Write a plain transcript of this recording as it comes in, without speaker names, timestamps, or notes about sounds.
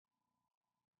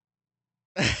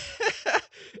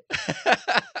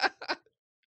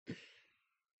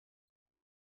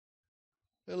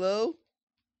Hello?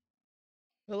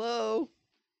 Hello?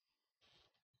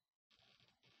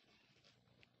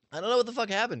 I don't know what the fuck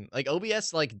happened. Like,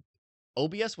 OBS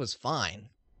was fine.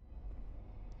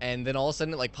 And then all of a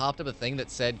sudden it, like, popped up a thing that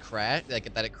said crash,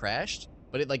 like, that it crashed.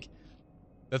 But it, like,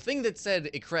 the thing that said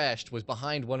it crashed was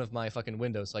behind one of my fucking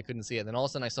windows, so I couldn't see it. And then all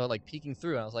of a sudden I saw it, like, peeking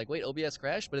through, and I was like, wait, OBS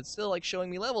crashed? But it's still, like, showing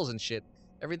me levels and shit.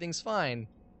 Everything's fine.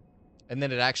 And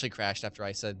then it actually crashed after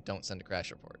I said, don't send a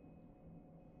crash report.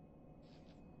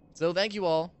 So thank you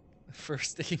all for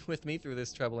sticking with me through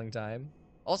this troubling time.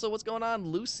 Also, what's going on,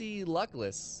 Lucy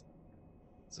Luckless?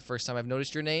 It's the first time I've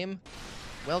noticed your name.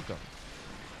 Welcome.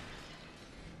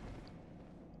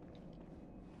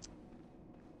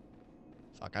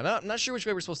 Fuck, I'm not sure which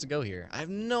way we're supposed to go here. I have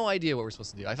no idea what we're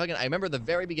supposed to do. I remember the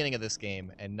very beginning of this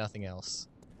game and nothing else.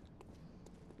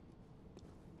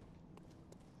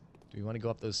 Do we want to go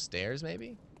up those stairs,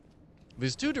 maybe?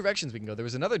 There's two directions we can go. There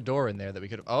was another door in there that we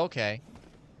could... Oh, okay.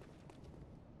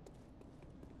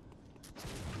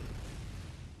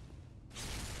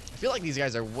 I feel like these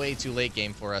guys are way too late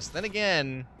game for us. Then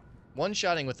again,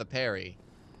 one-shotting with a parry.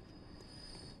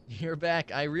 You're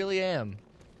back. I really am.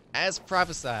 As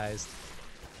prophesized.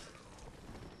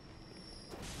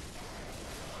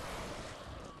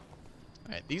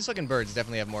 Alright, these fucking birds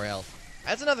definitely have more health.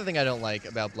 That's another thing I don't like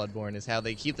about Bloodborne, is how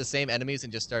they keep the same enemies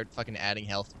and just start fucking adding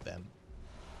health to them.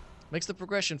 Makes the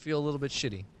progression feel a little bit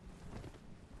shitty.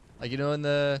 Like, you know, in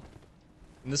the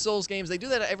Souls games, they do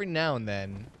that every now and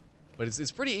then, but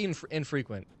it's pretty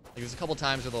infrequent. Like, there's a couple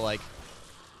times where they'll, like,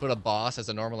 put a boss as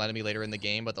a normal enemy later in the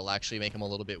game, but they'll actually make him a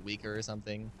little bit weaker or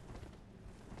something.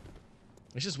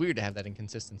 It's just weird to have that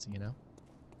inconsistency, you know?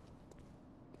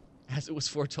 As it was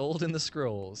foretold in the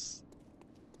scrolls.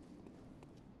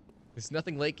 There's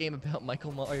nothing late game about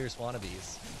Michael Myers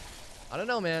wannabes. I don't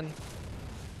know, man.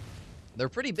 They're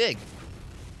pretty big.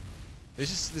 There's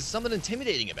something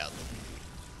intimidating about them.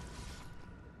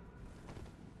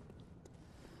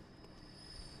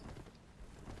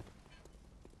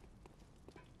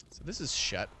 So this is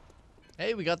shut.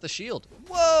 Hey, we got the shield.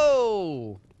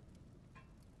 Whoa!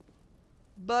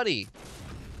 Buddy.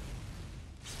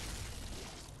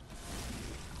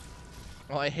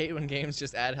 Oh, I hate when games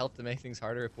just add health to make things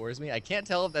harder. It bores me. I can't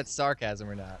tell if that's sarcasm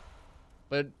or not.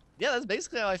 But, yeah, that's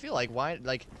basically how I feel. Like, why,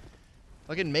 like,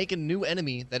 fucking make a new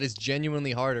enemy that is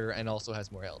genuinely harder and also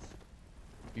has more health.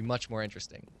 Be much more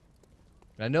interesting.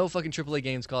 And I know fucking AAA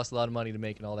games cost a lot of money to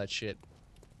make and all that shit.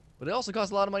 But it also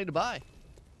costs a lot of money to buy.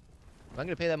 If I'm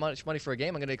gonna pay that much money for a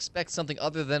game, I'm gonna expect something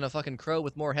other than a fucking crow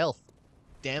with more health.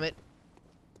 Damn it.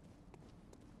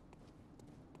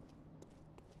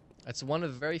 That's one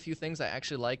of the very few things I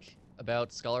actually like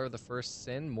about Scholar of the First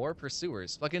Sin. More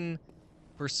pursuers. Fucking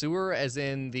pursuer as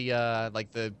in the,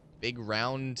 like the big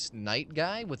round knight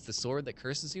guy with the sword that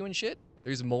curses you and shit.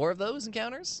 There's more of those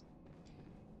encounters.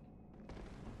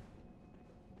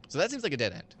 So that seems like a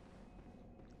dead end.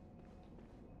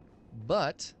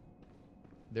 But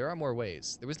there are more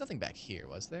ways. There was nothing back here,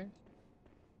 was there?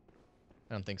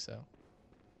 I don't think so.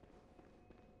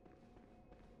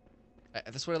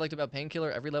 That's what I liked about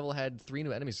Painkiller. Every level had 3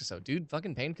 new enemies or so. Dude,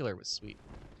 fucking Painkiller was sweet.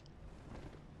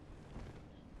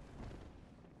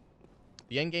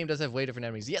 The end game does have way different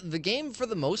enemies. Yeah, the game, for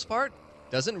the most part,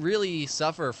 doesn't really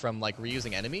suffer from, like,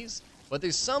 reusing enemies. But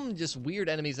there's some just weird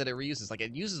enemies that it reuses. Like,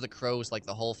 it uses the crows, like,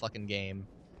 the whole fucking game.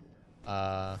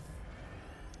 I'm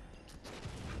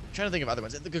trying to think of other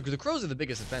ones. The crows are the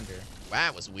biggest offender. Wow,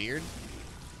 that was weird.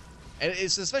 And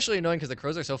it's especially annoying because the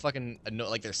crows are so fucking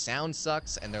like their sound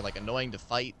sucks and they're like annoying to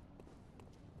fight.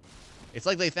 It's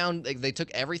like they took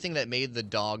everything that made the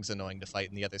dogs annoying to fight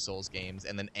in the other Souls games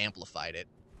and then amplified it.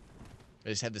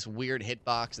 They just had this weird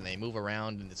hitbox and they move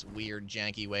around in this weird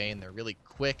janky way and they're really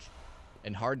quick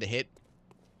and hard to hit.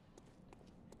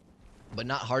 But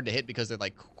not hard to hit because they're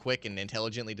like quick and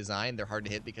intelligently designed. They're hard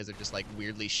to hit because they're just like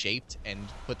weirdly shaped and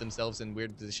put themselves in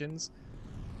weird positions.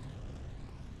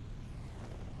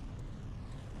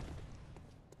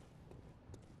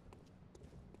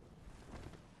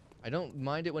 I don't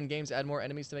mind it when games add more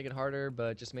enemies to make it harder,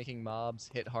 but just making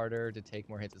mobs hit harder to take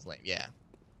more hits is lame. Yeah.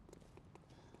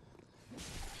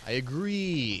 I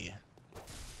agree.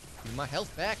 Give my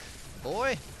health back,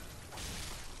 boy.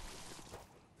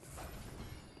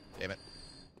 Damn it.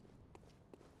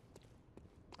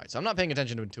 Alright, so I'm not paying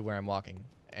attention to where I'm walking,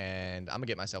 and I'm gonna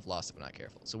get myself lost if I'm not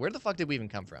careful. So where the fuck did we even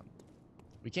come from?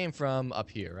 We came from up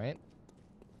here, right?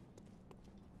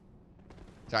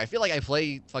 So I feel like I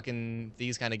play fucking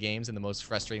these kind of games in the most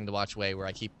frustrating to watch way, where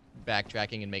I keep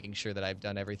backtracking and making sure that I've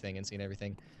done everything and seen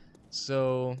everything.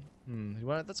 So,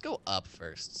 let's go up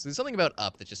first. So there's something about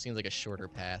up that just seems like a shorter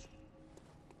path.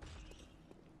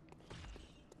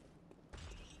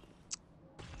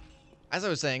 As I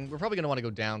was saying, we're probably going to want to go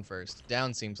down first.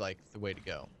 Down seems like the way to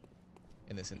go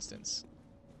in this instance.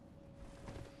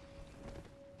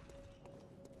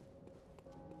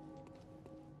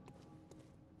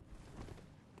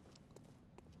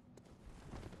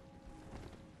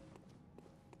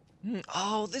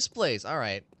 Oh, this place. All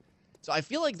right. So I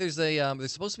feel like there's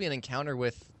supposed to be an encounter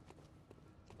with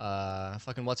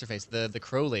fucking what's her face? The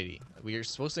crow lady. We are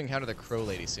supposed to encounter the crow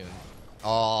lady soon.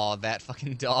 Oh, that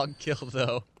fucking dog kill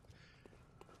though.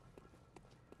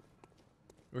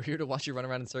 We're here to watch you run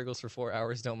around in circles for 4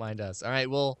 hours. Don't mind us. All right,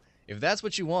 well, if that's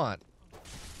what you want,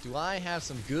 do I have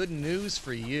some good news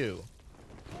for you?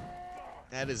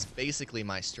 That is basically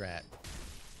my strat.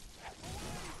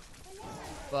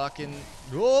 Fucking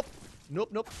nope.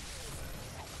 Nope.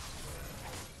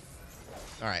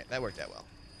 All right, that worked out well.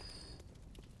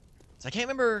 So I can't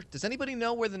remember. Does anybody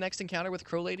know where the next encounter with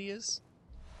Crow Lady is?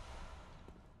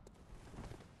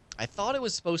 I thought it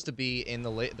was supposed to be in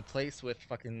the place with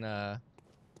fucking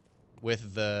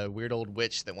with the weird old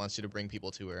witch that wants you to bring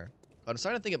people to her. But I'm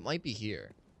starting to think it might be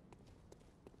here.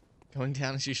 Going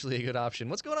down is usually a good option.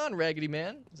 What's going on, Raggedy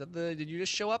Man? Is that did you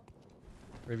just show up?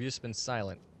 Or have you just been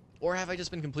silent? Or have I just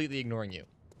been completely ignoring you?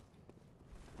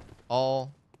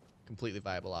 All completely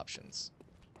viable options.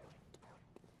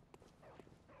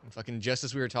 And fucking just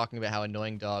as we were talking about how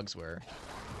annoying dogs were.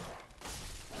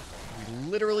 We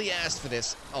literally asked for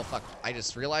this. Oh, fuck. I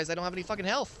just realized I don't have any fucking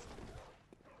health.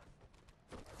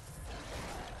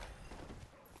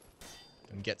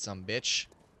 And get some, bitch.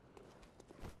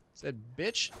 Said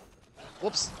bitch?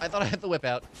 Whoops. I thought I had the whip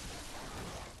out.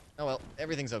 Oh, well.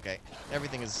 Everything's okay.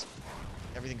 Everything's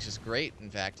just great, in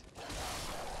fact.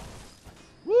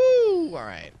 Woo!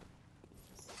 Alright.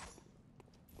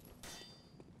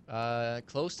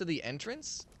 Close to the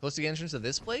entrance? Close to the entrance of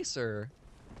this place, or...?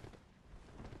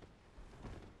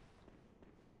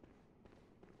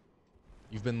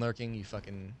 You've been lurking, you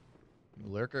fucking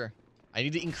lurker. I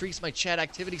need to increase my chat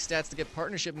activity stats to get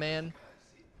partnership, man.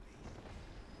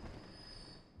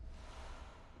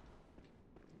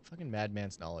 Fucking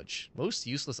madman's knowledge. Most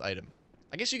useless item.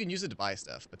 I guess you can use it to buy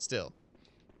stuff, but still.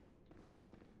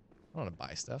 I don't want to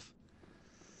buy stuff.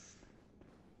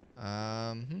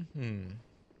 I think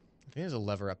there's a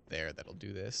lever up there that'll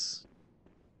do this.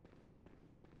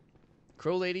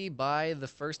 Crow Lady by the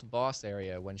first boss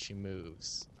area when she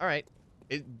moves. All right.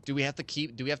 Do we have to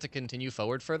continue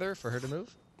forward further for her to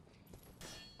move?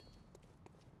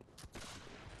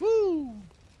 Woo!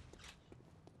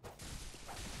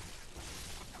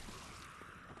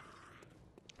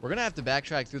 We're gonna have to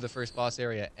backtrack through the first boss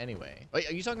area anyway. Wait,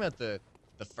 are you talking about the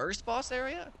first boss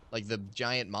area? Like the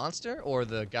giant monster, or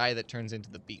the guy that turns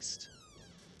into the beast?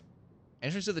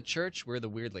 Entrance to the church where the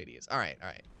weird lady is. Alright.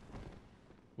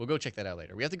 We'll go check that out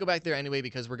later. We have to go back there anyway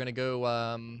because we're gonna go,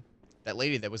 that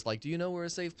lady that was like, do you know where a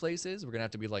safe place is? We're gonna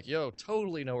have to be like, yo,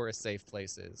 totally know where a safe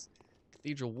place is.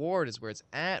 Cathedral Ward is where it's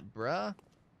at, bruh.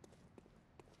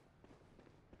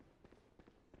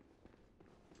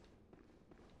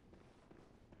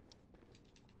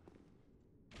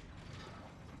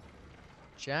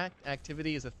 Chat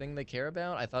activity is a thing they care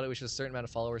about? I thought it was just a certain amount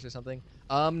of followers or something.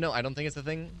 No, I don't think it's a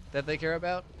thing that they care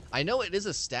about. I know it is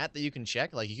a stat that you can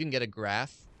check. Like, you can get a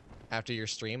graph after your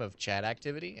stream of chat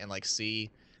activity and, like,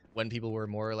 see when people were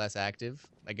more or less active,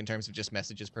 like, in terms of just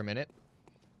messages per minute.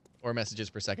 Or messages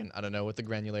per second. I don't know what the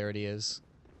granularity is.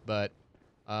 But,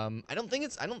 I don't think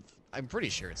it's... I'm pretty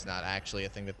sure it's not actually a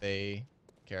thing that they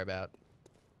care about.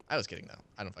 I was kidding, though.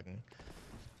 I don't fucking...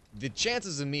 The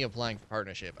chances of me applying for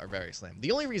partnership are very slim.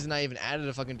 The only reason I even added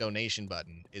a fucking donation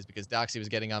button is because Doxy was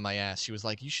getting on my ass. She was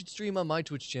like, you should stream on my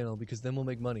Twitch channel because then we'll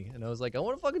make money. And I was like, I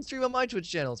want to fucking stream on my Twitch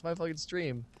channel. It's my fucking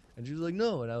stream. And she was like,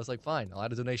 no. And I was like, fine, I'll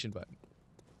add a donation button.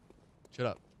 Shut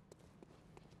up.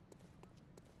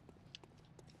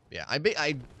 Yeah,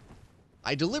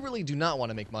 I deliberately do not want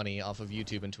to make money off of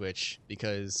YouTube and Twitch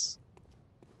because,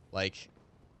 like...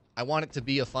 I want it to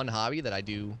be a fun hobby that I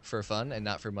do for fun and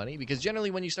not for money. Because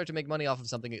generally when you start to make money off of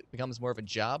something, it becomes more of a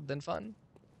job than fun.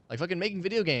 Like fucking making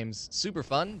video games, super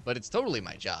fun, but it's totally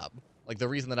my job. Like the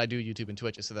reason that I do YouTube and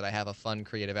Twitch is so that I have a fun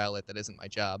creative outlet that isn't my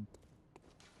job.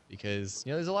 Because,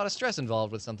 you know, there's a lot of stress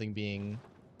involved with something being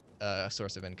a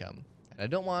source of income. And I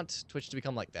don't want Twitch to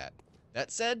become like that.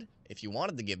 That said, if you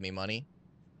wanted to give me money,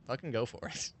 fucking go for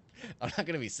it. I'm not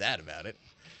going to be sad about it.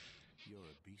 You're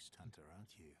a beast hunter, aren't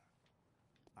you?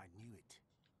 I knew it.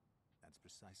 That's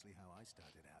precisely how I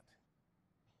started out.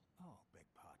 Oh, beg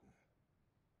pardon.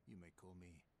 You may call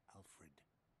me Alfred.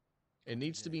 It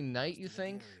needs to be night, you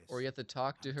think? Or you have to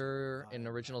talk to her in an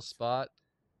original spot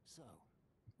So,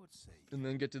 what say you? and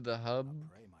then get to the hub?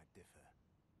 Our prey might differ,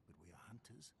 but we are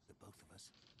hunters, the both of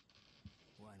us.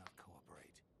 Why not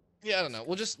cooperate? Yeah, I don't know.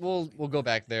 We'll go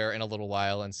back there in a little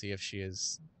while and see if she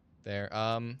is there.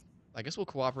 I guess we'll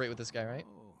cooperate with this guy, right?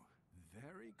 Oh,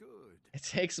 very good. It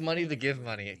takes money to give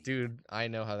money. Dude, I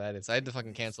know how that is. I had to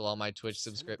fucking cancel all my Twitch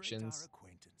Celebrate our subscriptions.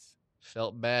 acquaintance.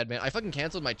 Felt bad, man. I fucking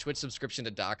canceled my Twitch subscription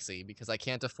to Doxy because I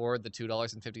can't afford the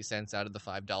 $2.50 out of the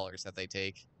 $5 that they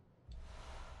take.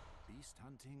 Beast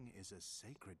hunting is a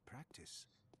sacred practice.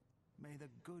 May the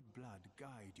good blood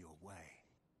guide your way.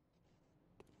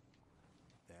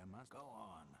 There must go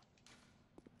on.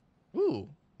 Ooh.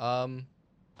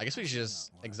 I guess we should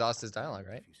just exhaust his dialogue,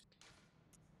 right?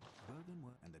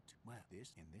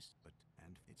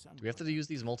 Do we have to use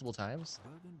these multiple times?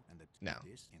 No.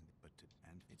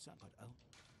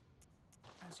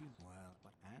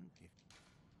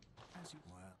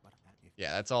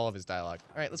 Yeah, that's all of his dialogue.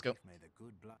 All right, let's go.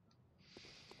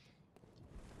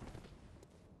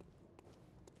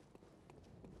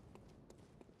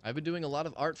 I've been doing a lot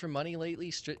of art for money lately.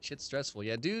 Shit's stressful.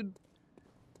 Yeah, dude.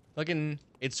 Fucking,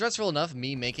 it's stressful enough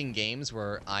me making games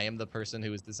where I am the person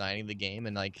who is designing the game,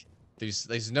 and like,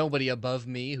 there's nobody above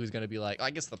me who's gonna be like,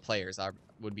 I guess the players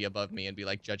would be above me and be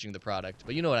like judging the product,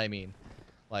 but you know what I mean.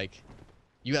 Like,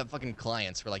 you have fucking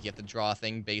clients where like you have to draw a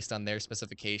thing based on their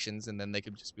specifications, and then they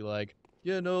could just be like,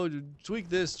 yeah, no, tweak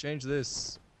this, change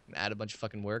this, and add a bunch of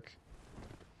fucking work.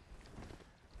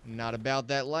 Not about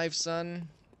that life, son.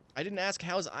 I didn't ask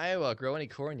how's Iowa grow any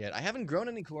corn yet. I haven't grown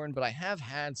any corn, but I have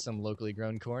had some locally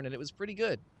grown corn, and it was pretty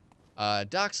good.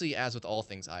 Doxy, as with all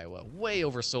things Iowa, way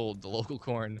oversold the local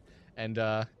corn, and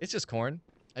it's just corn.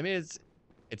 I mean,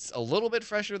 it's a little bit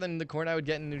fresher than the corn I would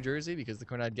get in New Jersey, because the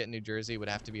corn I'd get in New Jersey would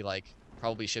have to be like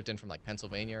probably shipped in from like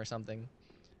Pennsylvania or something.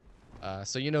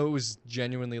 So you know, it was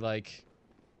genuinely like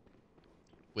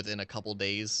within a couple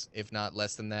days, if not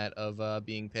less than that, of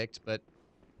being picked, but.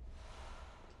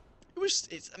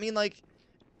 I mean, like,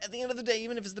 at the end of the day,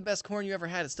 even if it's the best corn you ever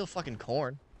had, it's still fucking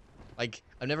corn. Like,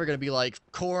 I'm never gonna be like,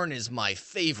 corn is my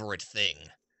favorite thing.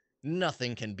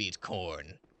 Nothing can beat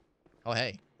corn. Oh,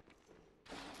 hey.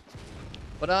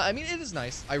 But, I mean, it is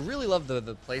nice. I really love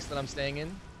the place that I'm staying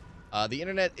in. The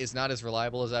internet is not as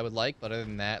reliable as I would like, but other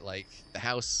than that, like, the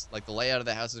house, like, the layout of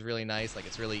the house is really nice. Like,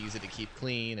 it's really easy to keep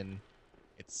clean, and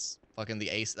it's fucking the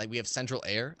ace. Like, we have central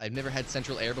air. I've never had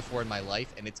central air before in my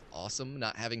life, and it's awesome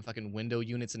not having fucking window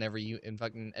units in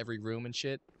fucking every room and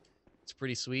shit. It's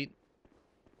pretty sweet.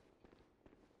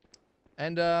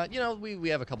 And you know, we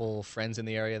have a couple friends in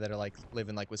the area that are like live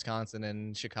in like Wisconsin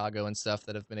and Chicago and stuff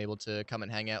that have been able to come and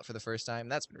hang out for the first time.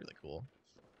 That's been really cool.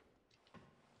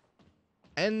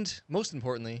 And most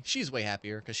importantly, she's way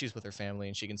happier because she's with her family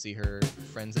and she can see her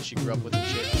friends that she grew up with and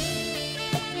shit.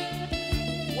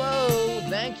 Whoa,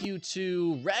 thank you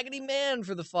to Raggedy Man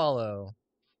for the follow.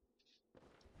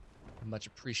 Much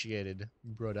appreciated,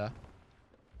 brother.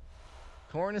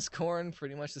 Corn is corn,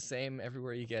 pretty much the same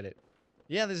everywhere you get it.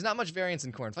 Yeah, there's not much variance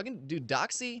in corn. Fucking dude,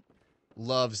 Doxy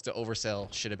loves to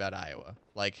oversell shit about Iowa.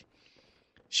 Like,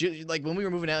 when we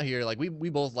were moving out here, like we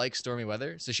both like stormy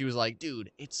weather, so she was like, dude,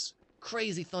 it's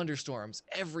crazy thunderstorms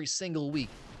every single week,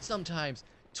 sometimes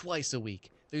twice a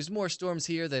week. There's more storms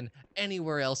here than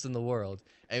anywhere else in the world.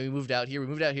 And we moved out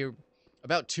here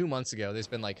about 2 months ago. There's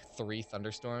been like 3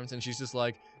 thunderstorms, and she's just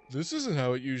like, this isn't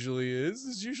how it usually is.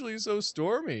 It's usually so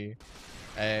stormy.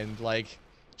 And like,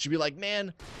 she'd be like,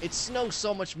 man, it snows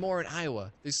so much more in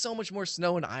Iowa. There's so much more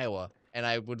snow in Iowa. And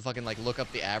I would fucking like look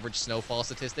up the average snowfall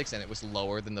statistics, and it was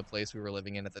lower than the place we were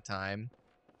living in at the time.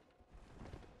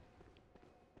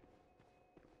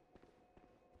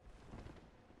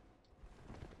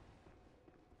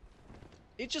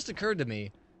 It just occurred to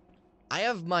me, I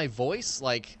have my voice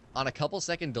like on a couple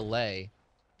second delay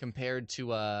compared to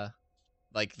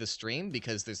like the stream,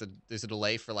 because there's a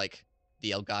delay for like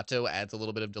the Elgato adds a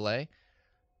little bit of delay.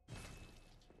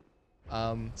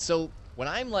 So when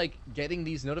I'm like getting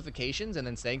these notifications and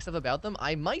then saying stuff about them,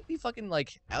 I might be fucking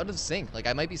like out of sync. Like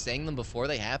I might be saying them before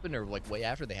they happen or like way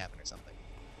after they happen or something.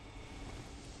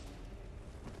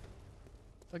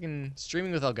 Fucking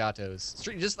streaming with Elgatos.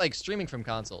 Just like streaming from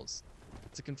consoles.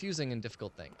 It's a confusing and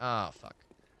difficult thing. Ah, fuck.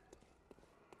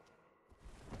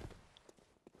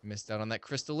 Missed out on that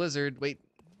crystal lizard. Wait,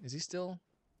 is he still?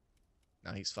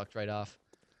 No, he's fucked right off.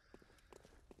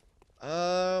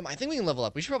 I think we can level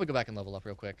up. We should probably go back and level up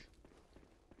real quick.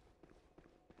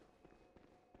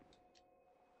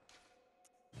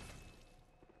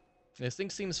 This thing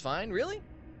seems fine, really?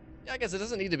 Yeah, I guess it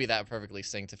doesn't need to be that perfectly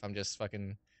synced if I'm just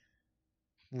fucking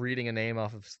reading a name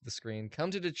off of the screen.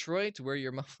 Come to Detroit, where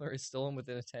your muffler is stolen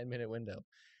within a 10-minute window.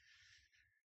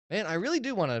 Man, I really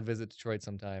do want to visit Detroit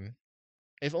sometime.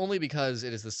 If only because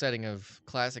it is the setting of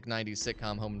classic 90s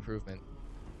sitcom Home Improvement.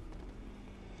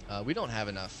 We don't have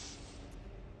enough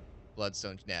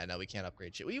bloodstone. Nah, no, we can't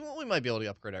upgrade shit. We might be able to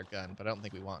upgrade our gun, but I don't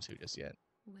think we want to just yet.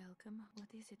 Welcome. What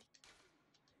is it?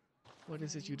 What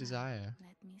is it you Very well. desire?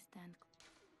 Let me stand.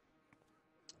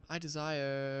 I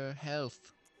desire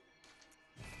health.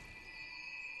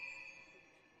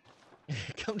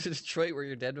 Come to Detroit where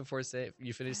you're dead before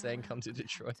you finish saying come to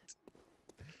Detroit.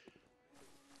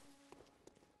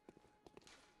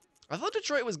 I thought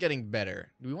Detroit was getting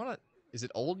better. Do we want to... Is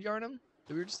it old Yarnum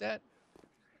that we were just at?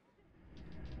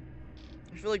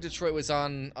 I feel like Detroit was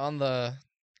on the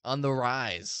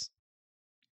rise.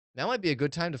 Now might be a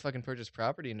good time to fucking purchase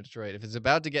property in Detroit. If it's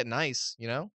about to get nice, you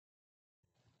know?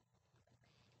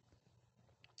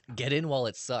 Get in while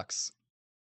it sucks.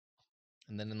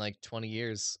 And then in like 20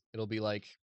 years, it'll be like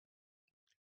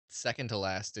second to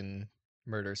last in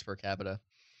murders per capita.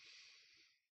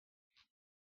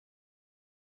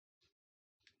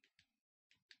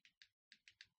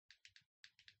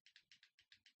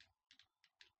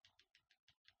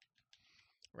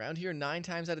 Around here, 9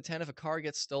 times out of 10, if a car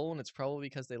gets stolen, it's probably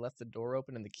because they left the door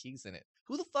open and the keys in it.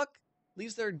 Who the fuck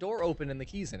leaves their door open and the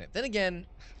keys in it? Then again,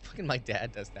 fucking my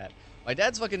dad does that. My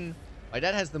dad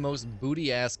has the most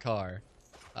booty-ass car.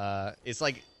 It's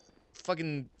like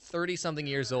fucking 30-something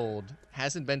years old.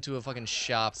 Hasn't been to a fucking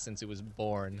shop since it was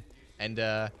born. And,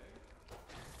 the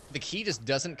key just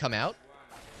doesn't come out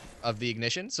of the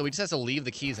ignition, so he just has to leave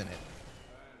the keys in it.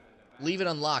 Leave it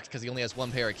unlocked because he only has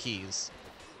 1 pair of keys.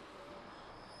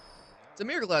 It's a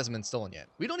miracle it hasn't been stolen yet.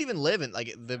 We don't even live in,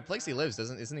 like, the place he lives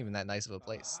isn't even that nice of a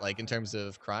place. Like, in terms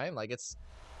of crime, like, it's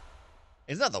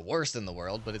not the worst in the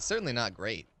world, but it's certainly not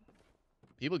great.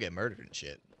 People get murdered and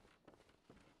shit.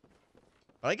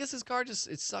 But I guess his car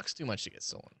it sucks too much to get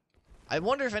stolen. I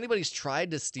wonder if anybody's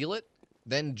tried to steal it,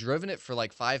 then driven it for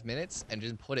like 5 minutes, and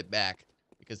just put it back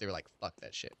because they were like, fuck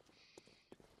that shit.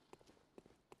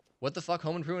 What the fuck?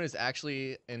 Home Improvement is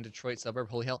actually in Detroit suburb?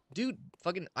 Holy hell. Dude,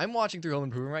 fucking, I'm watching through Home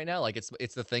Improvement right now. Like,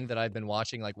 it's the thing that I've been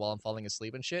watching, like, while I'm falling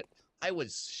asleep and shit. I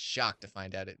was shocked to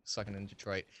find out it's fucking in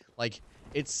Detroit. Like,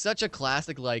 it's such a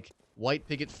classic, like, white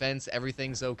picket fence,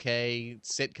 everything's okay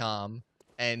sitcom,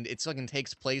 and it fucking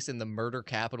takes place in the murder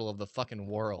capital of the fucking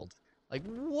world. Like,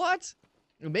 what?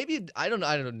 Maybe, I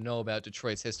don't know about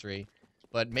Detroit's history,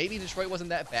 but maybe Detroit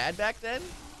wasn't that bad back then?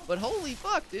 But holy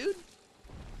fuck, dude.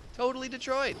 Totally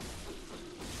Detroit.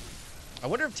 I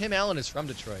wonder if Tim Allen is from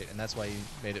Detroit, and that's why he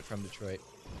made it from Detroit.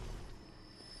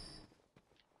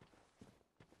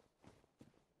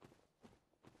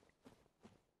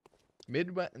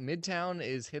 Midtown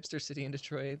is hipster city in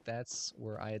Detroit. That's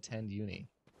where I attend uni.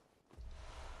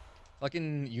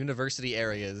 Fucking university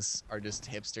areas are just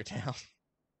hipster town.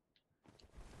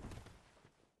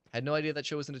 Had no idea that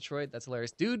show was in Detroit. That's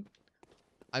hilarious. Dude,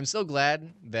 I'm so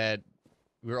glad that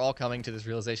we were all coming to this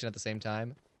realization at the same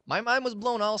time. My mind was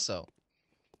blown also.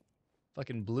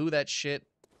 Fucking blew that shit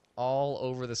all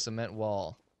over the cement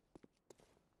wall.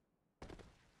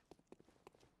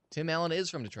 Tim Allen is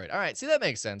from Detroit. Alright, see, that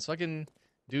makes sense. Fucking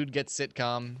dude gets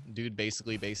sitcom. Dude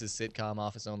basically bases sitcom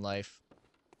off his own life.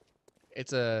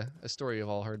 It's a story you've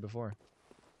all heard before.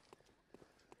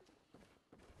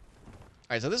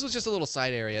 Alright, so this was just a little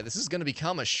side area. This is going to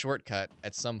become a shortcut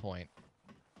at some point.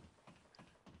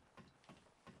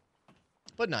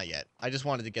 But not yet. I just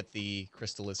wanted to get the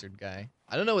crystal lizard guy.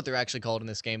 I don't know what they're actually called in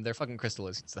this game. They're fucking crystal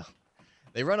lizards, though.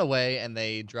 They run away, and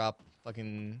they drop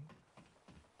fucking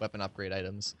weapon upgrade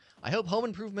items. I hope Home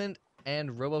Improvement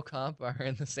and RoboCop are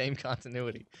in the same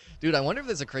continuity. Dude, I wonder if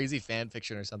there's a crazy fan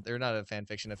fiction or something. Or not a fan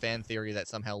fiction, a fan theory that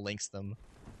somehow links them.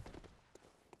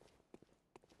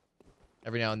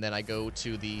 Every now and then I go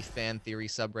to the fan theory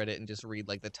subreddit and just read,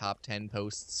 like, the top 10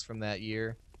 posts from that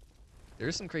year.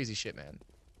 There's some crazy shit, man.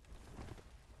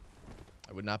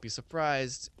 I would not be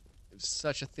surprised if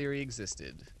such a theory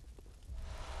existed.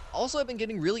 Also, I've been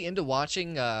getting really into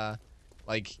watching,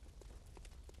 like,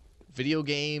 video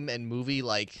game and movie,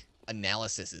 like,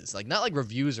 analyses. Like, not like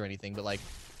reviews or anything, but, like,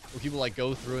 where people, like,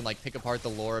 go through and, like, pick apart the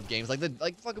lore of games. Like,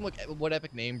 fucking what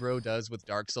Epic Name Bro does with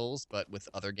Dark Souls, but with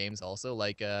other games also.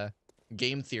 Like,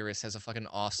 Game Theorist has a fucking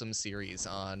awesome series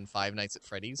on Five Nights at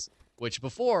Freddy's. Which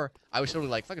before, I was totally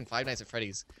like, fucking Five Nights at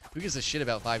Freddy's. Who gives a shit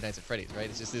about Five Nights at Freddy's, right?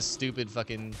 It's just this stupid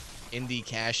fucking indie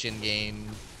cash-in game,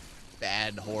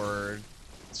 bad horror,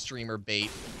 streamer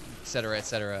bait, etc.,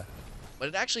 etc. But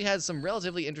it actually has some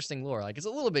relatively interesting lore. Like, it's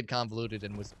a little bit convoluted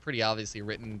and was pretty obviously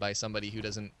written by somebody who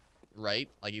doesn't write.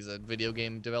 Like, he's a video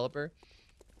game developer.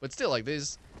 But still, like,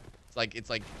 there's It's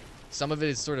like some of it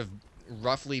is sort of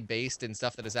roughly based in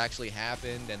stuff that has actually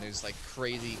happened, and there's like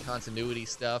crazy continuity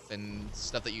stuff and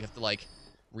stuff that you have to like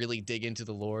really dig into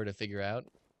the lore to figure out.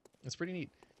 It's pretty neat.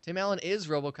 Tim Allen is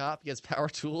RoboCop. He has power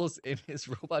tools in his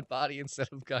robot body instead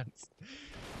of guns.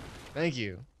 Thank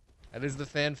you. That is the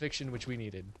fan fiction which we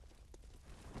needed.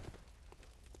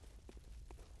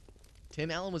 Tim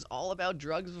Allen was all about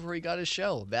drugs before he got his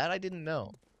show. That I didn't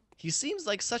know. He seems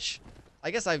like such...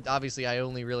 I guess I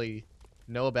only really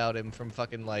know about him from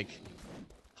fucking like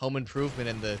Home Improvement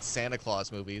and the Santa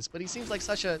Claus movies, but he seems like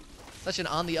such an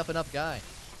on the up and up guy.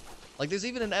 Like there's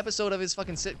even an episode of his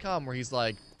fucking sitcom where he's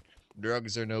like,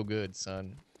 drugs are no good,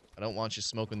 son. I don't want you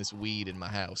smoking this weed in my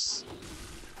house.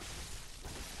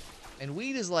 And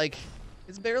weed is like,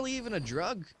 it's barely even a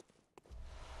drug.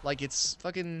 Like it's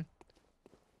fucking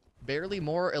barely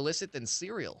more illicit than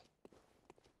cereal.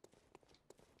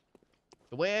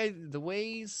 The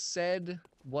way said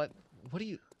what do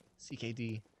you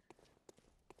CKD?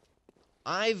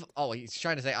 He's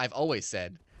trying to say I've always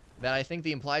said that I think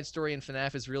the implied story in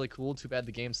FNAF is really cool. Too bad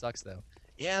the game sucks though.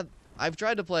 Yeah, I've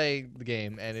tried to play the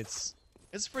game and it's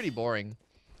pretty boring.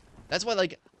 That's why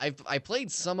like I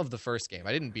played some of the first game.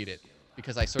 I didn't beat it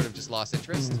because I sort of just lost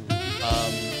interest.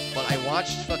 But I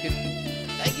watched fucking...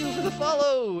 Thank you for the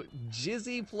follow,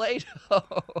 Jizzy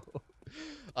Play-Doh.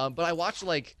 But I watched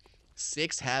like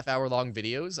 6 half-hour-long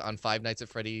videos on Five Nights at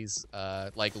Freddy's,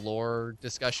 like lore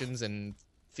discussions and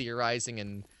theorizing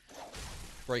and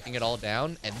breaking it all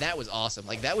down, and that was awesome.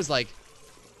 Like that was like,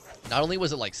 not only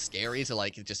was it like scary to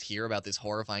like just hear about this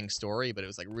horrifying story, but it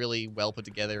was like really well put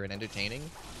together and entertaining.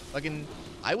 Fucking,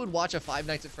 I would watch a Five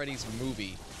Nights at Freddy's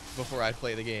movie before I'd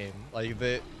play the game. Like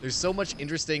there's so much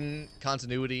interesting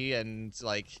continuity and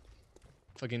like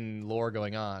fucking lore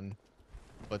going on,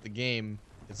 but the game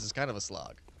is just kind of a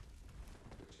slog.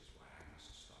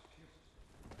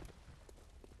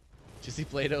 Jizzy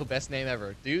Play-Doh, best name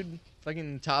ever. Dude,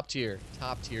 fucking top tier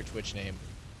Twitch name.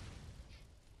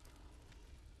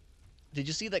 Did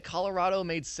you see that Colorado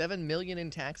made $7 million in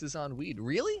taxes on weed?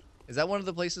 Really? Is that one of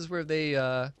the places where they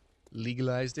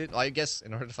legalized it? Well, I guess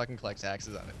in order to fucking collect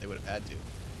taxes on it, they would have had to.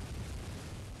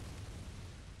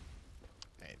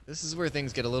 Okay, this is where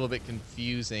things get a little bit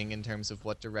confusing in terms of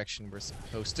what direction we're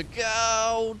supposed to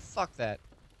go. Fuck that.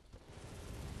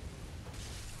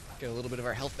 Get a little bit of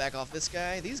our health back off this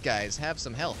guy. These guys have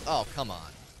some health. Oh, come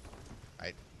on.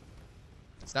 Alright.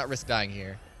 Let's not risk dying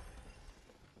here.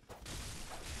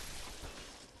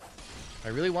 I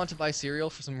really want to buy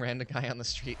cereal for some random guy on the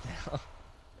street now.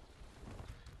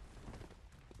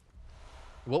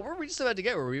 What were we just about to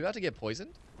get? Were we about to get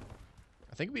poisoned?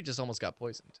 I think we just almost got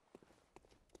poisoned.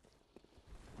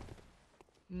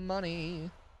 Money.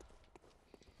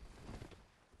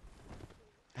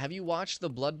 Have you watched the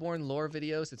Bloodborne lore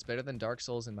videos? It's better than Dark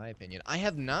Souls in my opinion. I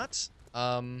have not.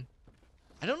 I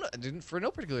don't know, for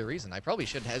no particular reason. I probably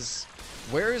should.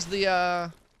 Where is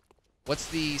the, what's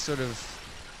the sort of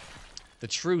the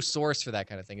true source for that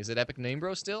kind of thing? Is it Epic Name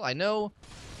Bro still? I know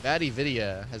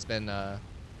VatiVidya has been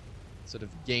sort of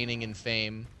gaining in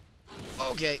fame.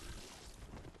 Okay.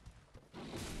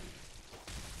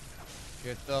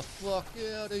 Get the fuck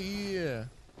out of here.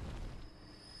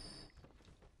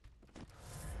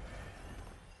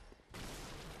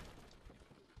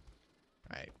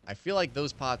 Alright, I feel like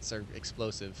those pots are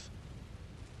explosive,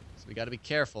 so we gotta be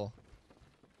careful.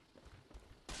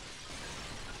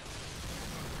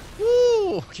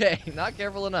 Woo! Okay, not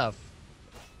careful enough.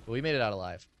 But we made it out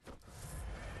alive.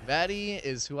 Vati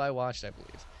is who I watched, I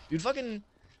believe. Dude, fucking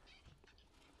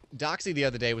Doxy the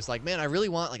other day was like, man, I really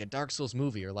want like a Dark Souls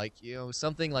movie, or like, you know,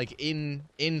 something like in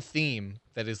theme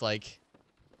that is like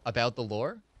about the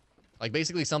lore. Like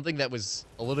basically something that was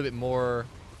a little bit more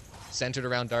centered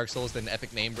around Dark Souls than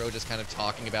Epic Name Bro just kind of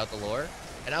talking about the lore.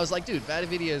 And I was like, dude,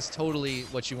 VatiVidya is totally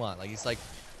what you want. Like he's like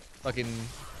fucking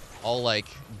all like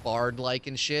bard-like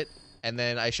and shit. And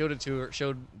then I showed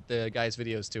the guy's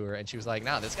videos to her, and she was like,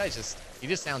 nah, this guy's he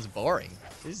just sounds boring.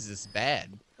 This is just bad.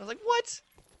 I was like, what?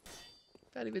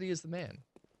 VatiVidya is the man.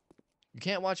 You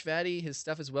can't watch Vati. His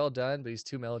stuff is well done, but he's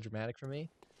too melodramatic for me.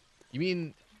 Do you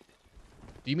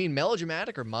mean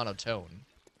melodramatic or monotone?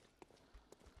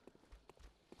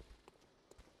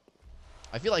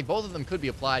 I feel like both of them could be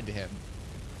applied to him.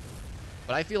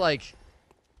 But I feel like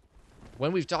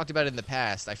when we've talked about it in the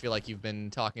past, I feel like you've been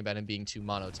talking about him being too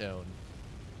monotone.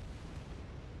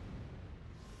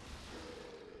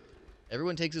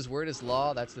 Everyone takes his word as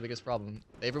law. That's the biggest problem.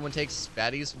 Everyone takes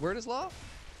Vati's word as law?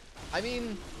 I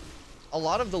mean, a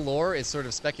lot of the lore is sort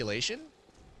of speculation.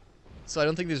 So I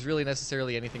don't think there's really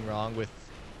necessarily anything wrong with,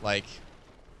 like...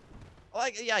 Well,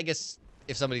 yeah, I guess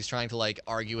if somebody's trying to like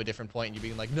argue a different point and you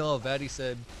being like, no, Vaddy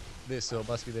said this, so it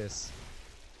must be this.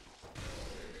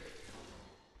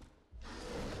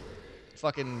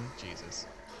 Fucking Jesus.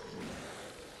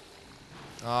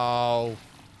 Oh,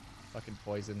 fucking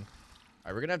poison. All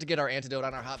right, we're gonna have to get our antidote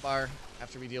on our hotbar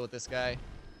after we deal with this guy.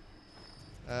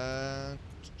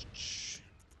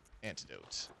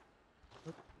 Antidote.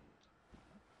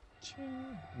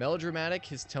 Melodramatic.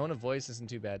 His tone of voice isn't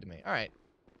too bad to me. All right.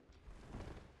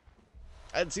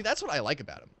 See, that's what I like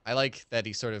about him. I like that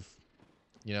he sort of,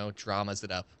 you know, dramas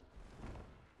it up.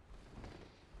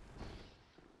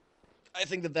 I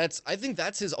think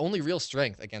that's his only real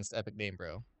strength against Epic Name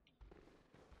Bro.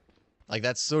 Like,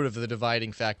 that's sort of the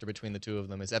dividing factor between the two of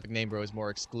them, is Epic Name Bro is more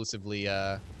exclusively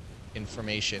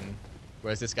information,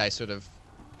 whereas this guy sort of,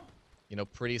 you know,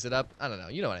 pretties it up. I don't know.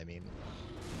 You know what I mean.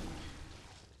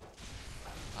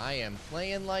 I am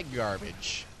playing like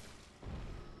garbage.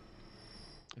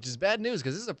 Which is bad news,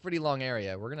 because this is a pretty long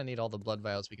area. We're going to need all the blood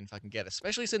vials we can fucking get,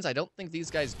 especially since I don't think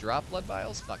these guys drop blood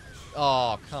vials. Fuck.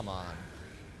 Oh, come on.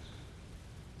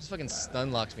 Just fucking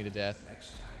stun locked me to death.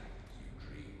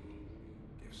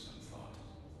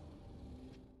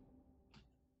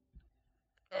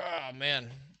 Oh, man.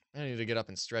 I need to get up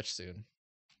and stretch soon.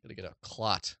 Gotta get a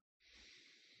clot.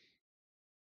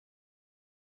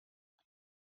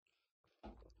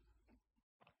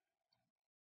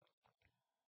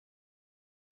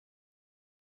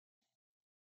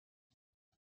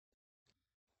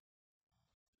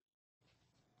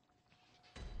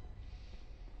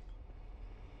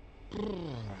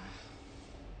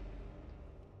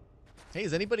 Hey,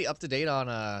 is anybody up to date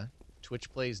on Twitch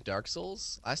Plays Dark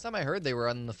Souls? Last time I heard they were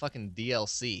on the fucking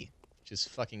DLC, which is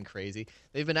fucking crazy.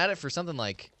 They've been at it for something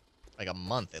like a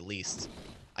month at least.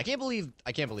 I can't believe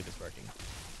it's working.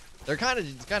 They're kind of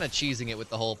cheesing it with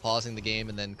the whole pausing the game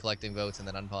and then collecting votes and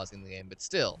then unpausing the game, but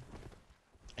still,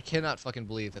 I cannot fucking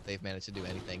believe that they've managed to do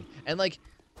anything. And like,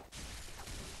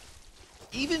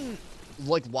 even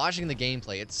like watching the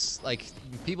gameplay, it's like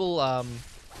people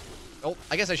oh,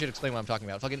 I guess I should explain what I'm talking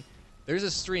about. Fucking, there's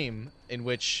a stream in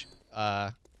which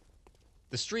the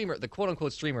streamer, the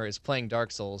quote-unquote streamer, is playing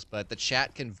Dark Souls, but the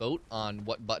chat can vote on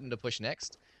what button to push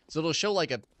next. So it'll show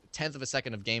like a 1/10 of a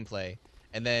second of gameplay,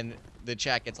 and then the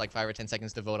chat gets like 5 or 10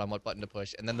 seconds to vote on what button to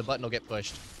push, and then the button will get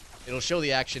pushed. It'll show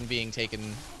the action being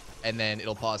taken, and then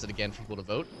it'll pause it again for people to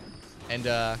vote. And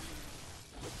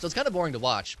so it's kind of boring to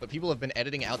watch, but people have been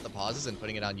editing out the pauses and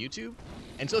putting it on YouTube.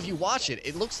 And so if you watch it,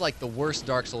 it looks like the worst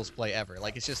Dark Souls play ever.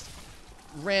 Like, it's just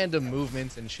random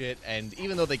movements and shit, and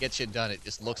even though they get shit done, it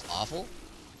just looks awful.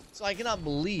 So I cannot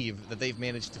believe that they've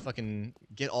managed to fucking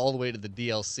get all the way to the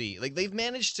DLC. Like, they've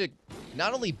managed to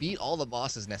not only beat all the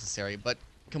bosses necessary, but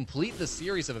complete the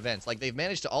series of events. Like, they've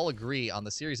managed to all agree on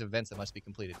the series of events that must be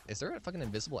completed. Is there a fucking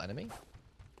invisible enemy?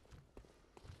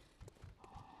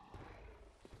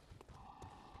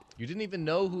 You didn't even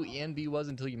know who ENB was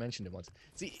until you mentioned him once.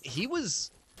 See, he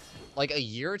was like a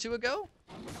year or two ago.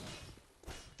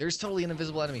 There's totally an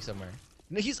invisible enemy somewhere.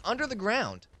 No, he's under the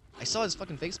ground. I saw his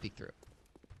fucking face peek through.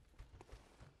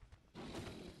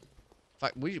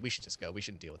 Fuck, we should just go. We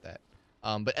shouldn't deal with that.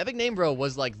 But Epic Name Bro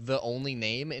was like the only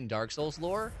name in Dark Souls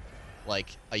lore,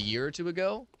 like a year or two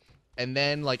ago. And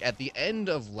then like at the end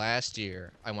of last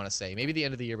year, I want to say, maybe the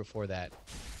end of the year before that,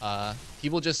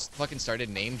 people just fucking started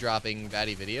name dropping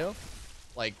Vaddy Video.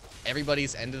 Like,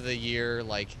 everybody's end of the year,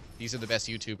 like, these are the best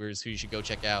YouTubers who you should go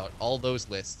check out. All those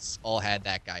lists all had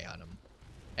that guy on them.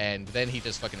 And then he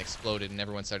just fucking exploded and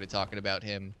everyone started talking about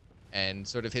him. And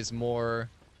sort of his more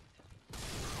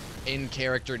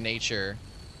in-character nature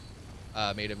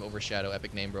made him overshadow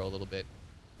Epic Name Bro a little bit.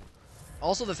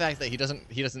 Also the fact that he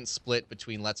doesn't split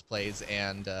between Let's Plays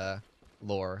and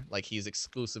lore. Like, he's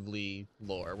exclusively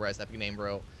lore, whereas Epic Name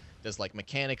Bro does like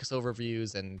mechanics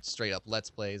overviews and straight up Let's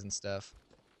Plays and stuff.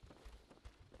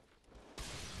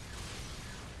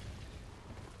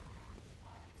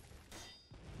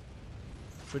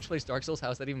 Twitch plays Dark Souls?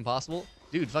 How is that even possible?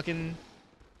 Dude, fucking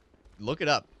look it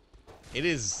up. It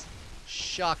is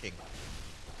shocking.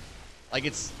 Like,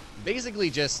 it's basically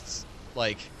just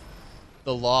like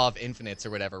the law of infinites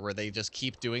or whatever, where they just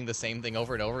keep doing the same thing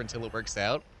over and over until it works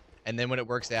out. And then when it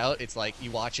works out, it's like,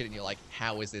 you watch it and you're like,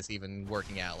 how is this even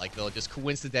working out? Like, they'll just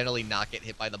coincidentally not get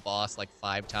hit by the boss like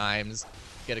 5 times,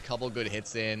 get a couple good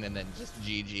hits in, and then just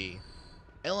GG.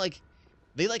 And like,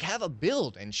 they like have a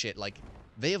build and shit. Like,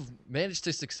 they have managed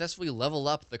to successfully level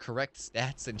up the correct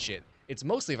stats and shit. It's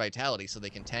mostly vitality, so they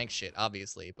can tank shit,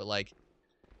 obviously. But like,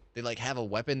 they like have a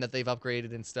weapon that they've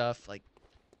upgraded and stuff. Like,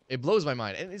 it blows my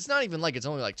mind. And it's not even like it's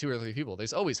only like 2 or 3 people.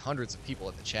 There's always hundreds of people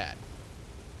in the chat.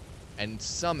 And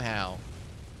somehow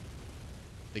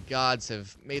The gods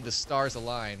have made the stars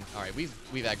align. All right, we've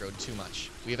aggroed too much.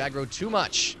 We have aggroed too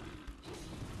much.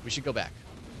 We should go back.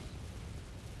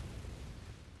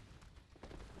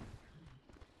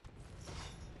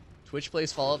 Twitch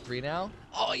plays Fallout 3 now?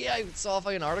 Oh yeah, I saw a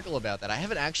fucking article about that. I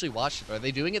haven't actually watched it, but are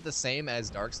they doing it the same as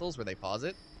Dark Souls where they pause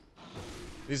it?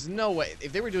 There's no way.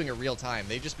 If they were doing it real time,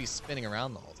 they'd just be spinning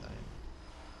around the whole time.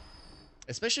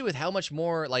 Especially with how much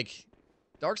more, like,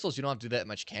 Dark Souls, you don't have to do that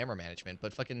much camera management,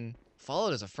 but fucking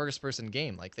Fallout is a first-person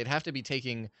game. Like, they'd have to be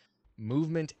taking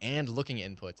movement and looking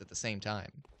inputs at the same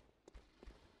time.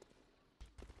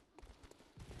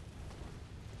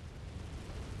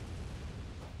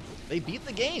 They beat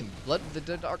the game.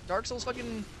 Dark Souls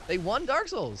fucking... They won Dark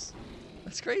Souls.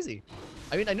 That's crazy.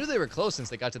 I mean, I knew they were close since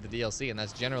they got to the DLC, and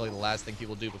that's generally the last thing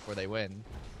people do before they win.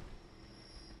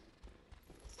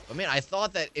 But man, I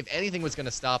thought that if anything was going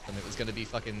to stop them, it was going to be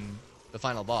fucking the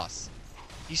final boss.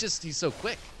 He's so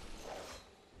quick.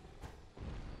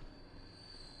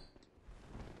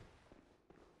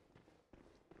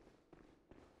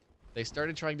 They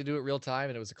started trying to do it real time,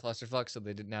 and it was a clusterfuck, so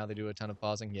now they do a ton of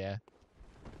pausing. Yeah.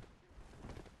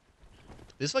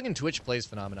 This fucking Twitch plays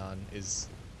phenomenon is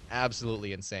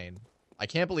absolutely insane. I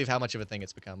can't believe how much of a thing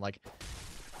it's become. Like,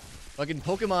 fucking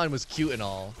Pokemon was cute and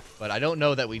all, but I don't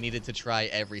know that we needed to try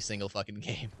every single fucking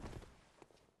game.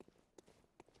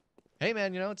 Hey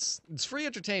man, you know, it's free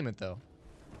entertainment though.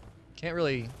 Can't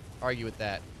really argue with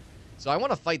that. So I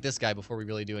want to fight this guy before we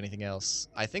really do anything else.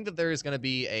 I think that there is going to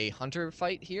be a hunter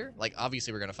fight here. Like,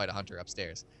 obviously we're going to fight a hunter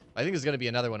upstairs. I think there's going to be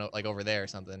another one, like, over there or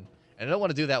something. And I don't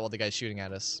want to do that while the guy's shooting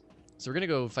at us. So we're going to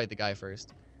go fight the guy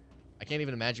first. I can't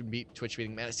even imagine Twitch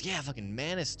beating Manus. Yeah, fucking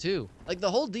Manus too. Like, the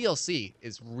whole DLC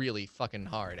is really fucking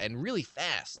hard and really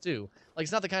fast too. Like,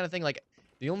 it's not the kind of thing, like,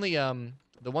 the only,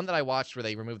 the one that I watched where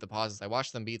they removed the pauses, I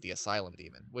watched them beat the Asylum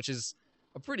Demon, which is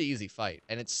a pretty easy fight.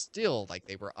 And it's still, like,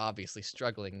 they were obviously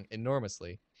struggling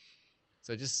enormously.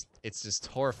 So it's just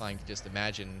horrifying to just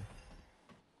imagine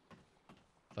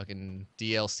fucking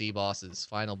DLC bosses,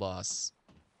 final boss.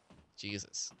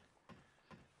 Jesus.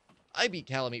 I beat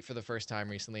Calamite for the first time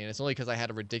recently, and it's only because I had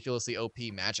a ridiculously OP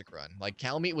magic run. Like,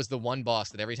 Calamite was the one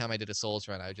boss that every time I did a Souls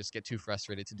run, I would just get too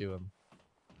frustrated to do him.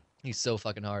 He's so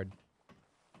fucking hard.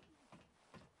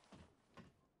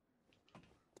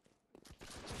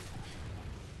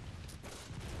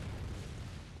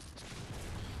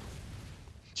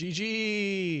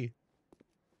 GG!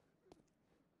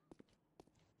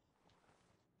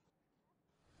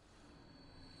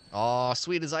 Aw,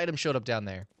 sweet, his item showed up down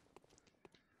there.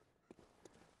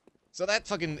 So that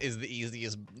fucking is the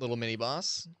easiest little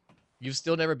mini-boss. You've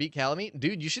still never beat Calamite?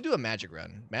 Dude, you should do a magic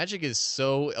run. Magic is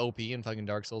so OP in fucking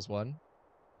Dark Souls 1.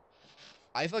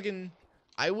 I don't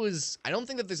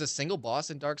think that there's a single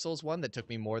boss in Dark Souls 1 that took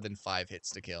me more than 5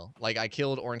 hits to kill. Like, I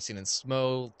killed Ornstein and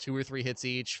Smo, 2 or 3 hits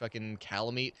each. Fucking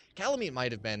Calamite. Calamite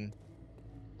might have been,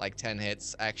 like, 10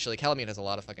 hits. Actually, Calamite has a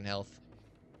lot of fucking health.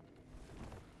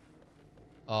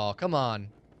 Oh, come on.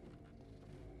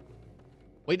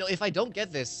 Wait, no, if I don't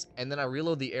get this, and then I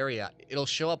reload the area, it'll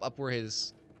show up where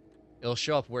it'll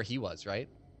show up where he was, right?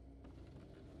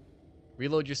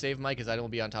 Reload your save, Mike, because I don't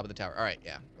be on top of the tower. Alright,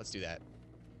 yeah, let's do that.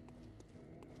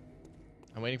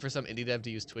 I'm waiting for some indie dev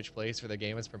to use Twitch plays for their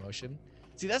game as promotion.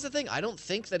 See, that's the thing. I don't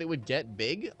think that it would get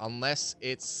big unless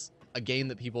it's a game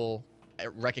that people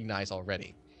recognize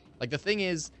already. Like, the thing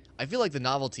is, I feel like the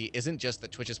novelty isn't just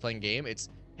that Twitch is playing a game. It's,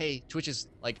 hey, Twitch is,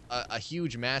 like, a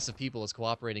huge mass of people is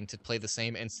cooperating to play the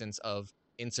same instance of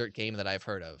insert game that I've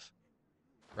heard of.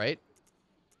 Right?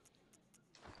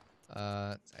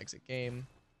 Exit game.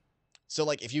 So,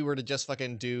 like, if you were to just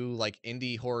fucking do, like,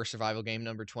 indie horror survival game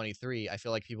number 23, I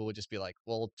feel like people would just be like,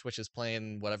 well, Twitch is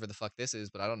playing whatever the fuck this is,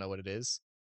 but I don't know what it is.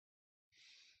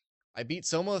 I beat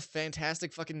Soma,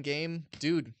 fantastic fucking game.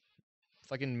 Dude,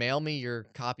 fucking mail me your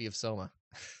copy of Soma.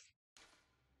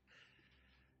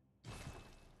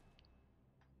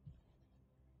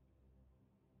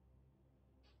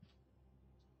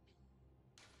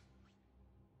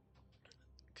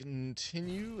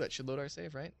 Continue. That should load our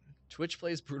save, right? Twitch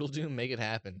plays Brutal Doom, make it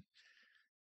happen.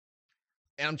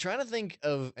 And I'm trying to think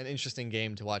of an interesting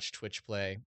game to watch Twitch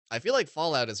play. I feel like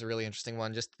Fallout is a really interesting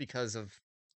one just because of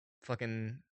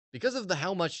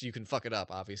how much you can fuck it up,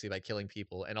 obviously, by killing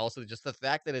people, and also just the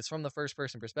fact that it's from the first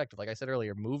person perspective, like I said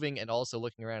earlier, moving and also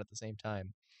looking around at the same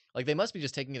time. Like, they must be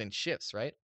just taking it in shifts,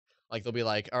 right? Like, they'll be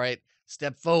like, all right,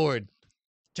 step forward,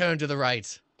 turn to the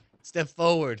right, step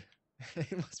forward.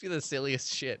 It must be the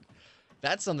silliest shit.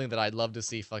 That's something that I'd love to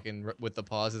see fucking with the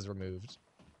pauses removed.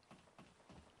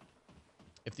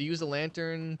 If they use a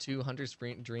lantern to Hunter's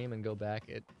Dream and go back,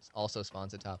 it also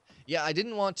spawns at top. Yeah, I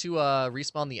didn't want to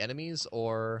respawn the enemies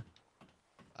or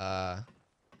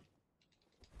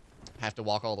have to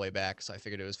walk all the way back, so I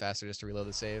figured it was faster just to reload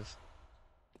the save.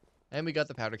 And we got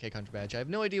the Powder Cake Hunter badge. I have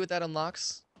no idea what that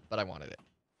unlocks, but I wanted it.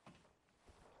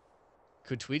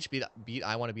 Could Twitch beat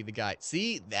I Want to Be the Guy?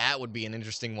 See, that would be an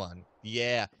interesting one.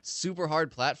 Yeah, super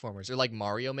hard platformers, or like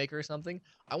Mario Maker or something.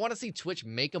 I want to see Twitch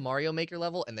make a Mario Maker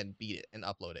level and then beat it and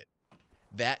upload it.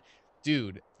 That,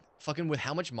 dude, fucking with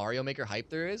how much Mario Maker hype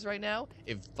there is right now,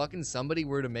 if fucking somebody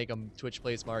were to make a Twitch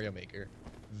Plays Mario Maker,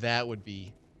 that would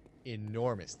be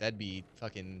enormous. That'd be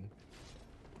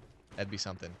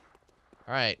something.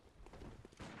 All right.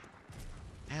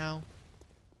 Ow.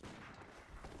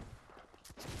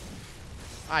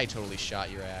 I totally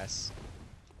shot your ass.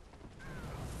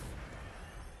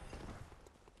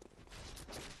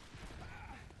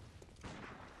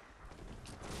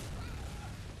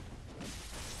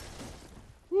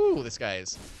 Woo, this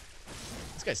guy's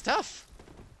tough.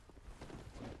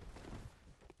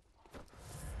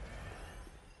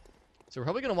 So we're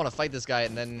probably gonna want to fight this guy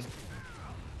and then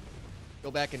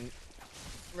go back and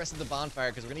rest of the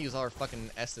bonfire because we're gonna use all our fucking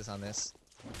Estus on this.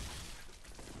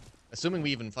 Assuming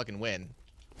we even fucking win.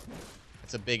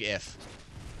 It's a big if.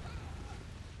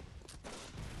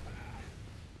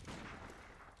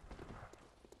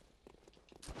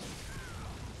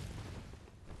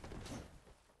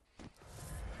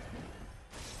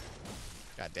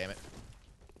 God damn it.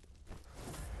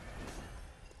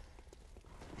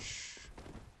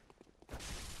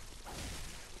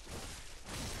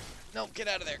 No, get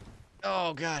out of there.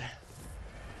 Oh, God.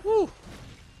 Woo.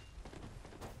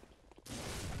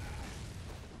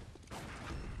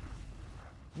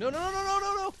 No, no, no, no, no,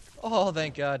 no, no. Oh,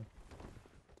 thank God.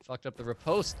 Fucked up the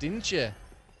riposte, didn't you?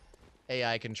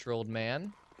 AI-controlled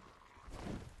man.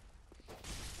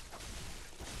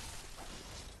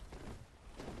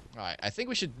 Alright, I think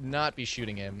we should not be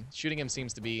shooting him. Shooting him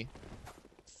seems to be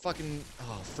fucking,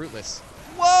 oh, fruitless.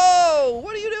 Whoa!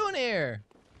 What are you doing here?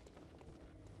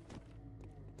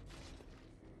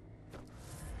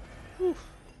 Whew.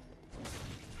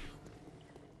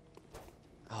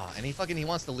 Oh, and he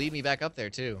wants to lead me back up there,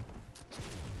 too.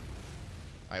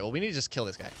 Alright, well, we need to just kill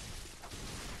this guy.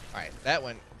 Alright, that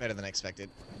went better than expected.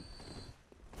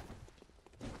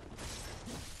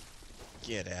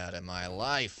 Get out of my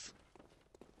life.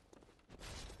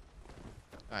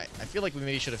 Alright, I feel like we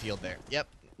maybe should have healed there. Yep,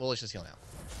 well, let's just heal now.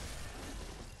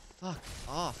 Fuck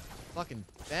off, fucking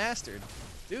bastard.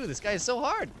 Dude, this guy is so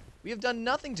hard. We have done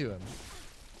nothing to him.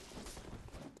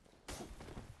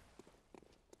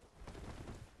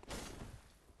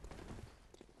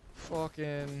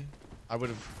 Fucking... I would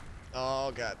have...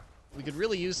 Oh, God. We could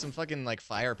really use some fucking, like,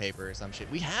 fire paper or some shit.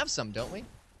 We have some, don't we?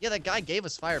 Yeah, that guy gave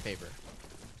us fire paper.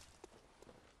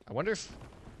 I wonder if...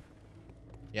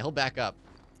 Yeah, he'll back up.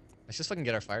 Let's just fucking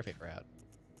get our fire paper out.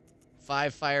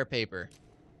 5 fire paper.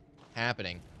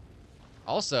 Happening.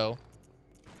 Also,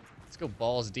 let's go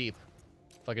balls deep.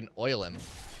 Fucking oil him.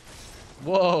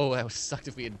 Whoa, that would sucked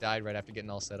if we had died right after getting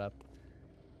all set up.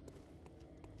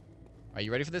 Are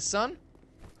you ready for this, son?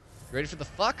 You ready for the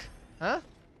fuck? Huh?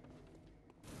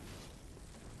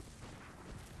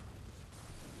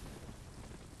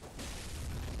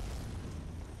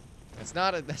 That's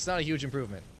not a huge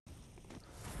improvement.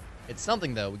 It's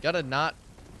something though. We gotta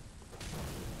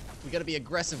be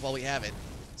aggressive while we have it,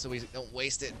 so we don't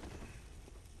waste it.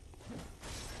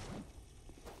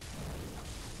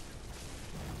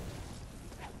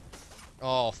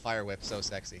 Oh, fire whip, so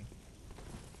sexy.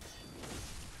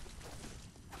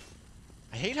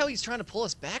 I hate how he's trying to pull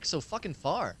us back so fucking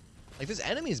far. Like, there's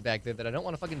enemies back there that I don't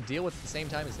want to fucking deal with at the same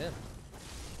time as him.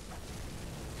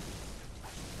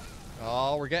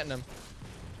 Oh, we're getting him.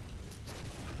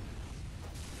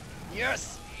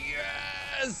 Yes!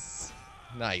 Yes!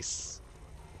 Nice.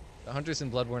 The hunters in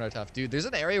Bloodborne are tough. Dude, there's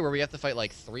an area where we have to fight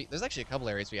like 3... There's actually a couple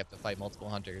areas we have to fight multiple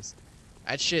hunters.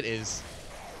 That shit is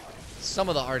some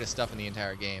of the hardest stuff in the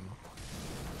entire game.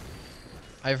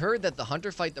 I've heard that the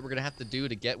hunter fight that we're gonna have to do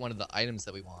to get one of the items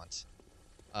that we want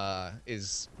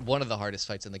is one of the hardest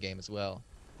fights in the game as well.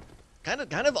 Kind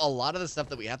of a lot of the stuff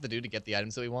that we have to do to get the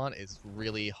items that we want is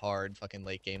really hard fucking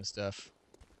late game stuff.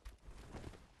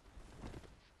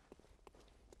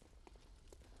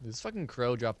 Did this fucking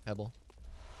crow drop a pebble?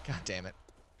 God damn it.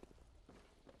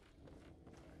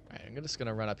 Alright, I'm just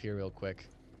gonna run up here real quick.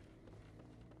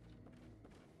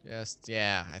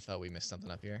 Yeah, I thought we missed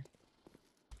something up here.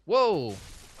 Whoa!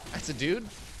 That's a dude?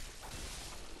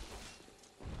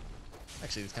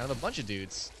 Actually, there's kind of a bunch of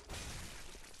dudes.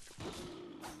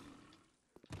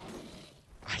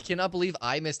 I cannot believe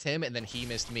I missed him and then he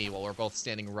missed me while we're both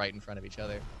standing right in front of each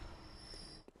other.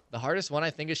 The hardest one, I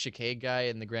think, is Chicade guy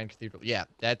in the Grand Cathedral. Yeah,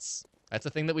 that's That's the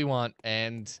thing that we want,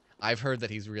 and I've heard that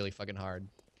he's really fucking hard.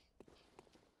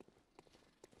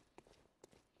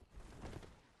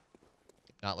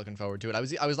 Not looking forward to it.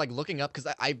 I was like looking up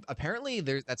because I apparently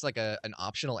that's like an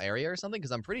optional area or something,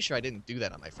 because I'm pretty sure I didn't do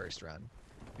that on my first run.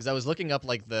 Because I was looking up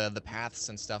like the paths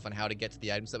and stuff on how to get to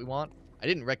the items that we want. I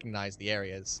didn't recognize the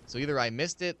areas, so either I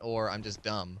missed it or I'm just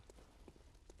dumb.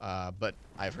 But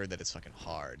I've heard that it's fucking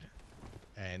hard,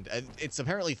 and it's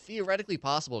apparently theoretically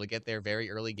possible to get there very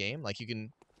early game. Like you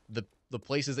can, the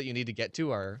places that you need to get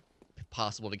to are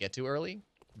possible to get to early,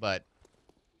 but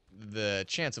the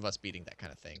chance of us beating that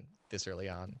kind of thing this early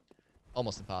on,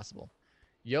 almost impossible.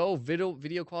 Yo,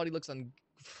 video quality looks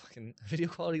video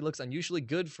quality looks unusually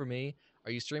good for me.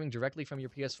 Are you streaming directly from your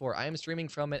PS4? I am streaming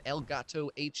from an Elgato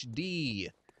HD,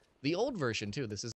 the old version too. This is